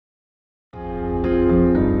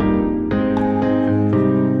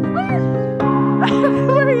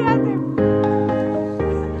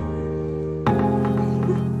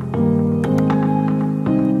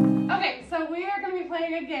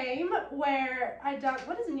where I dunk.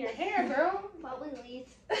 What is in your hair, girl? Probably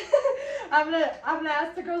leaves. I'm gonna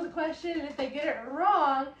ask the girls a question, and if they get it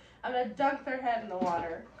wrong, I'm gonna dunk their head in the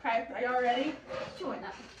water. Okay, are y'all ready? Sure.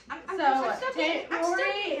 I'm still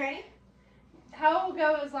ready. How it will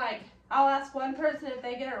go is like, I'll ask one person, if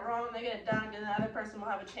they get it wrong, they get it dunked, and the other person will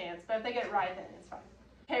have a chance. But if they get it right, then it's fine.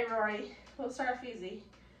 Okay, Rory, we'll start off easy.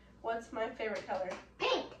 What's my favorite color?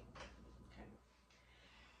 Pink.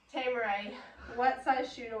 Okay. Tamaray, what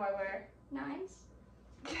size shoe do I wear? 9s.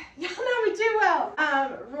 Y'all know me too well.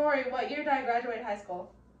 Rory, what year did I graduate high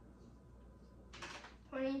school?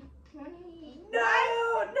 2020. No.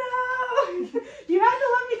 You have to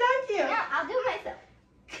let me dunk you. Yeah, I'll do it myself.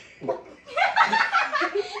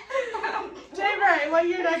 Tamaray, what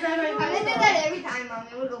year did I graduate I'm high gonna school? do that every time, Mom.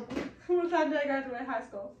 It will go. What time did I graduate high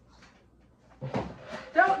school?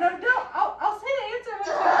 Don't. I'll say the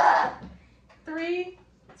answer. 3,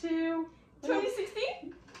 2,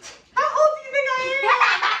 2016? How old do you think I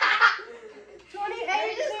am? 2018.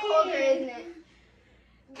 It's just colder, isn't it?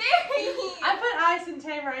 I put ice in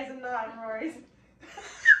Tamaray's and not in Rory's.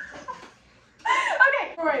 Okay,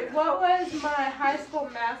 Rory, what was my high school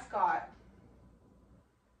mascot?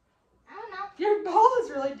 I don't know. Your ball is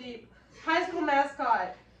really deep. High school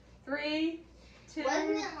mascot. 3, 2.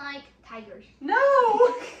 Wasn't it like tigers? No.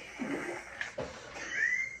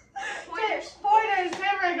 Pointers. Pointers.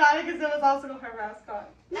 Tamaray got it because it was also her mascot.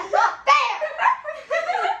 That's not fair!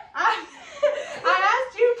 I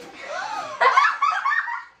asked you.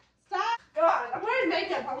 Stop. God, I'm wearing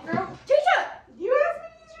makeup, homegirl. Teacher! You asked me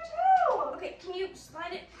to use your towel. Okay, can you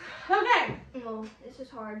slide it? Okay. Oh, this is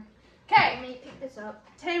hard. Okay. Let me pick this up.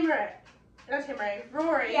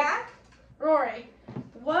 Rory. Yeah? Rory,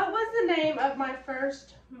 what was the name of my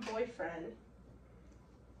first boyfriend?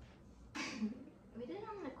 We did it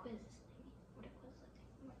on the quiz thing.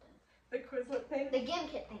 What The Quizlet thing? the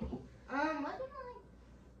Gimkit thing. Wasn't it like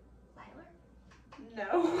Tyler? No.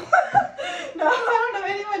 No, I don't know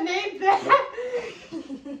anyone named that.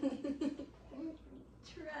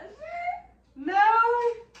 Trevor? No.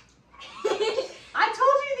 I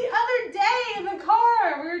told you the other day in the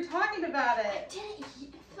car. We were talking about it.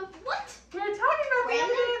 What? We were talking about the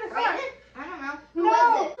other day in the car. Brandon? I don't know. Who No. was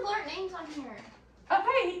it? Learn names on here.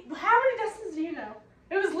 Okay, how many Dustins do you know?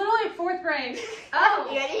 It was literally 4th grade. Oh.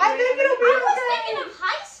 I think it'll be I was okay. thinking of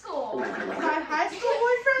high school. My high school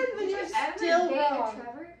boyfriend? Then Did you're you ever still date a wrong.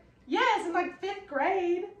 Trevor? Yes, in like 5th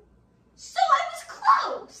grade. So I was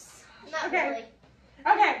close. Not Okay. really.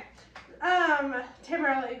 Okay.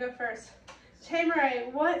 Tamaray, I'll let you go first.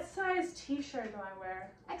 Tamaray, what size t-shirt do I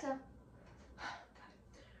wear? XO.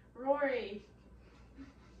 Rory,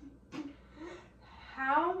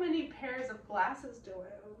 how many pairs of glasses do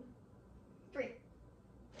I own? 3.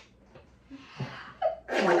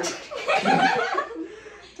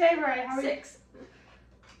 Tamaray, how many? 6.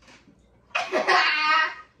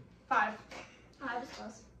 5. I was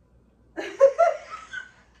close.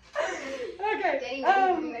 Okay. Daddy,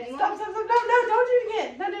 you ready? Stop. No, don't do it again.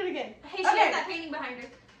 Don't do it again. Hey, she Okay. has that painting behind her.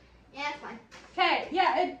 Yeah, it's fine. Okay,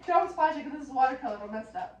 yeah, don't splash it because this is watercolor. It'll mess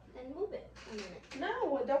it up. Then move it a minute.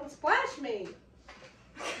 No, don't splash me.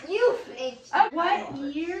 You faked. What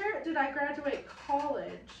year did I graduate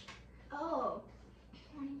college? Oh.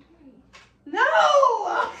 2020.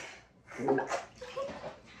 No! Rory!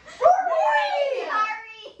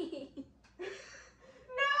 Sorry.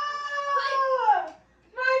 No!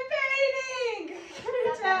 My painting! Give me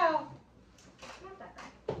the towel. Not that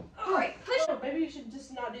bad. Alright, push. Oh, maybe you should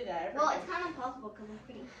just not do that. Well, it's kind of impossible because I'm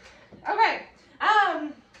pretty. Okay.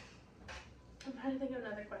 I'm trying to think of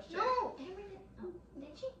another question. No, Tamara didn't. Oh,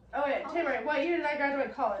 did she? Oh yeah, Tamaray, what year did I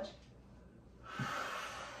graduate college?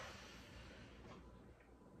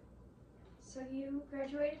 So you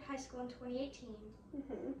graduated high school in 2018.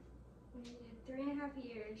 Mm-hmm. We did 3.5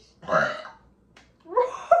 years.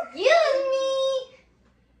 You and me.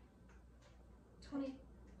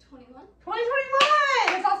 2021?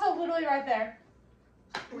 2021! It's also literally right there.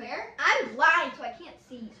 Where? I'm blind, so I can't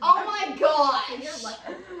see. Oh my gosh. You're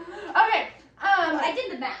lucky. Okay. I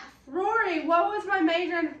did the math. Rory, what was my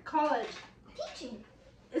major in college? Teaching.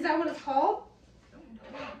 Is that what it's called?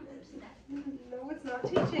 Is No, it's not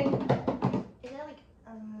teaching. that like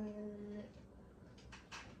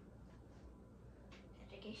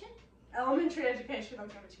education? Elementary education, I'll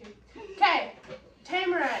give it to you. Okay,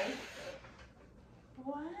 Tamaray.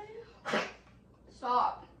 What?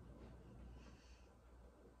 Stop.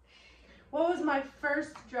 What was my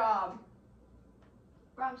first job?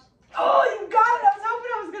 Brahms. Oh, you got it! I was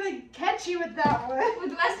hoping I was gonna catch you with that one.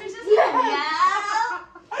 With Western System? Yeah.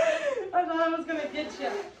 I thought I was gonna get you.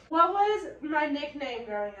 What was my nickname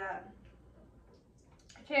growing up?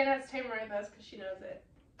 can't ask Tamara this because she knows it.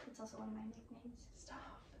 It's also one of my nicknames. Stop.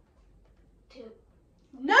 2.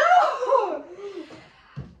 No!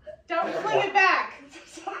 Don't fling it back.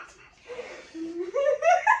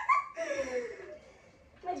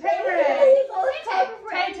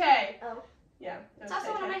 Tay. Oh. Yeah. It's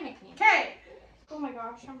also one of my nicknames. Okay. Oh my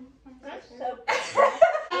gosh, I'm So.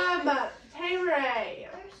 Tay-Ray.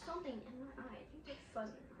 There's something in my eye. I think there's fuzz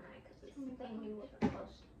in my eye because this thing we wasn't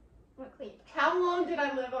close. What clean? How long did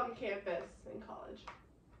I live on campus in college?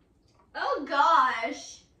 Oh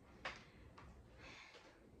gosh.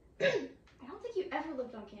 I don't think you ever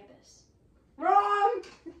lived on campus. Wrong.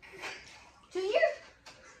 2 years?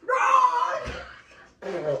 Wrong.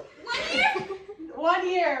 1 year? 1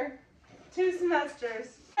 year. 2 semesters.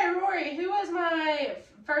 Hey, Rory, who was my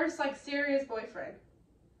first, like, serious boyfriend?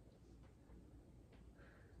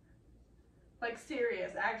 Like,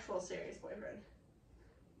 serious, actual serious boyfriend.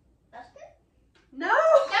 Dustin? No!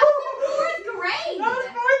 That was in 4th grade. That was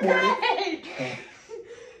 4th grade!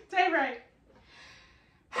 Tay-Ray.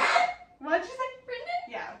 What'd you say? Brendan?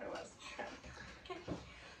 Yeah, it was.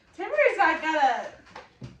 Tay-Ray's like got a...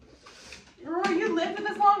 Rory, you lived with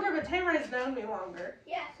us longer, but Tay-Ray's known me longer.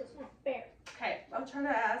 Yeah, so it's not fair. Okay, I'm trying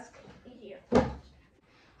to ask. Easier.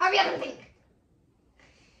 Hurry up and think.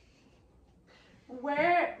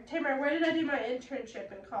 Tay-Ray, where did I do my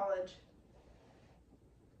internship in college?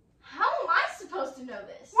 How am I supposed to know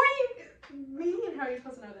this? What do you mean? How are you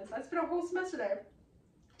supposed to know this? I spent a whole semester there.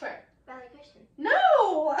 Where? Valley Christian.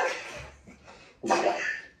 No! Wait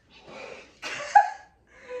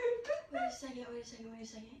a second.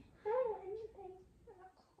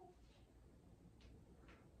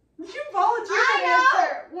 You volunteered I to know!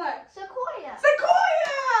 answer. What? Sequoia.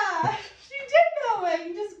 Sequoia! She did know it.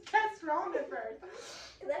 You just guessed wrong at first.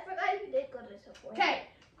 Because I forgot you did go to Sequoia. Okay,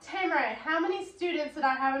 Tay-Ray, how many students did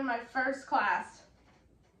I have in my first class?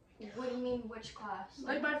 What do you mean, which class?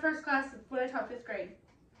 Like my first class when I taught 5th grade.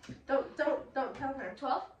 Don't tell her.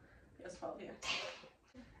 12? Yes, 12, yeah.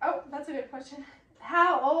 Oh, that's a good question.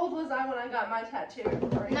 How old was I when I got my tattoo?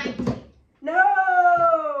 Rory? 19.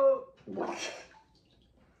 No!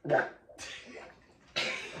 You're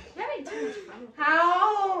having too much fun.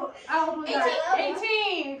 How old was 18. I?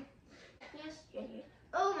 18! Yes, yeah.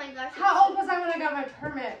 Oh my gosh. How old was I when I got my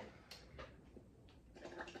permit?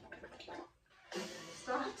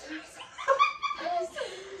 Stop. It's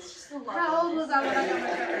just a lot How of old this. was I when I got my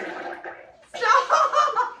permit?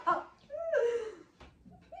 Stop!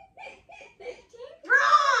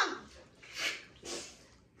 Wrong!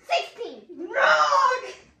 16. Wrong!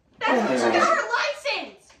 That's when she got her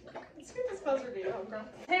license! Let's get this closer to you, homegirl.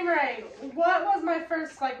 Hey, Ray, what was my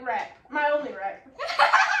first, like, rec? My only rec?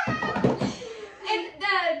 And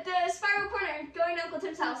the spiral corner going to Uncle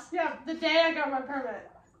Tim's house. Yeah, the day I got my permit.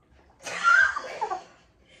 Tasia!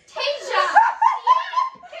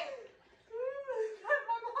 My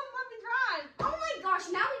mom let me drive. Oh my gosh,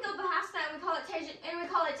 now we go past that and we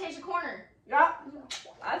call it Tasia Corner. Yeah,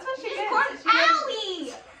 that's what she Tasia gets. Corner She gets-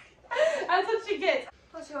 Alley! That's what she gets.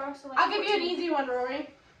 Plus you're also like I'll give you an easy one, Rory.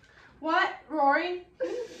 What, Rory?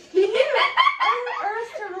 Earth to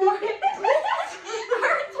Rory.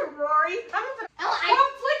 Earth to Rory. I'm gonna Oh, stop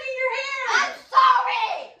flicking your hair. I'm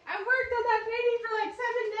sorry. I worked on that painting for like 7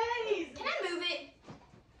 days. Can I move it?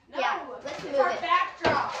 No, Yeah, let's it's move our it.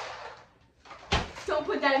 backdrop. Don't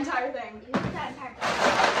put that entire thing. Use that entire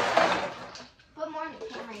time. Put more in the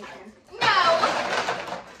camera, Ethan. No!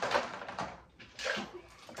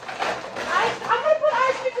 I'm gonna put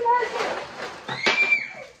ice cream in her too.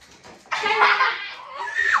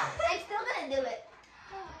 I'm still gonna do it.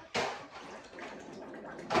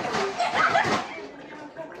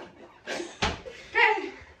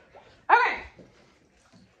 Okay. Okay.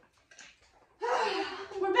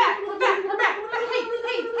 We're back.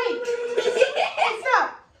 Hey.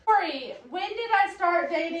 Stop. Rory, when did I start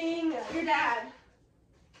dating your dad?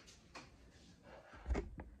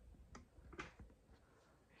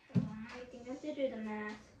 I think I have to do the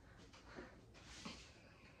math.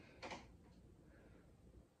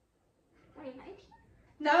 2019?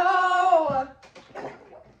 No.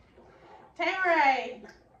 Tay-Ray.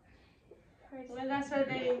 When did I start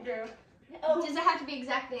dating Drew? Oh, Does it have to be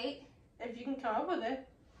exact date? If you can come up with it.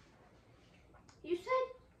 you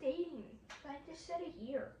said dating. I just said a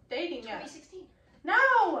year. Dating, yeah. 2016.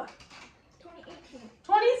 No. 2018.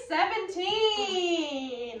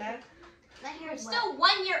 2017. That year You're is still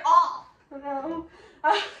 1 year off. No.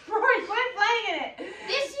 Rory, quit playing in it.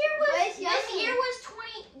 This year Where's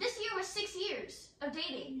This year was 6 years of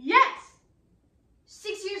dating. Yes.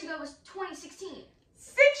 6 years ago was 2016.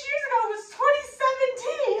 6 years ago was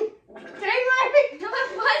 2017. Dang right. No, it Yes,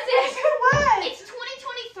 wasn't. it was. It's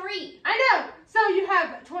 2023.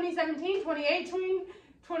 2017, 2018,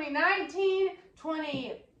 2019,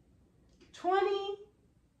 2020.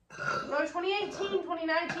 No, 2018,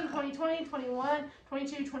 2019, 2020, 21,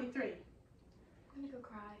 22, 23. I'm gonna go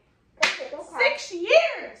cry. Don't cry. 6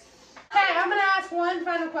 years! Okay, I'm gonna ask one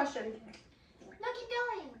final question. No, keep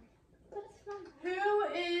going. But it's fun. Who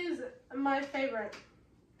is my favorite?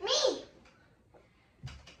 Me!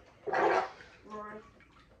 Rory.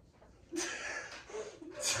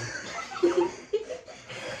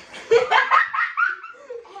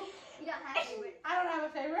 You don't have favorite. I don't have a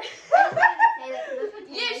favorite. I'm gonna say that 'cause that's what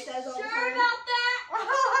You Taylor says all the sure time. about that?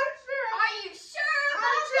 Oh, I'm sure. Are you sure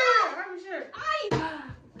about I'm sure.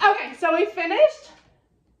 that? Okay, so we finished.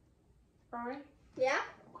 Rory, Yeah?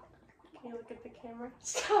 can you look at the camera?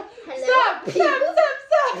 Stop. Hello, Stop. people.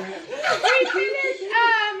 Stop. We finished.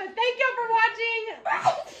 Thank you for watching.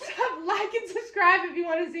 Stop, like and subscribe if you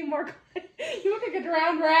want to see more. You look like a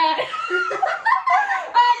drowned rat.